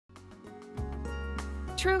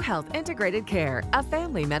True Health Integrated Care, a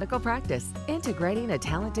family medical practice, integrating a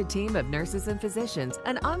talented team of nurses and physicians,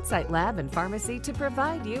 an on-site lab and pharmacy to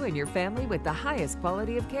provide you and your family with the highest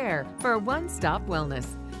quality of care for one-stop wellness.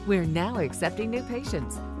 We're now accepting new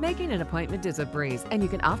patients. Making an appointment is a breeze, and you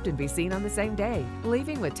can often be seen on the same day,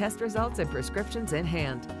 leaving with test results and prescriptions in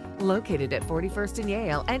hand. Located at 41st and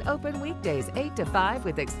Yale and open weekdays 8 to 5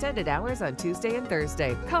 with extended hours on Tuesday and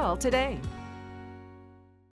Thursday. Call today.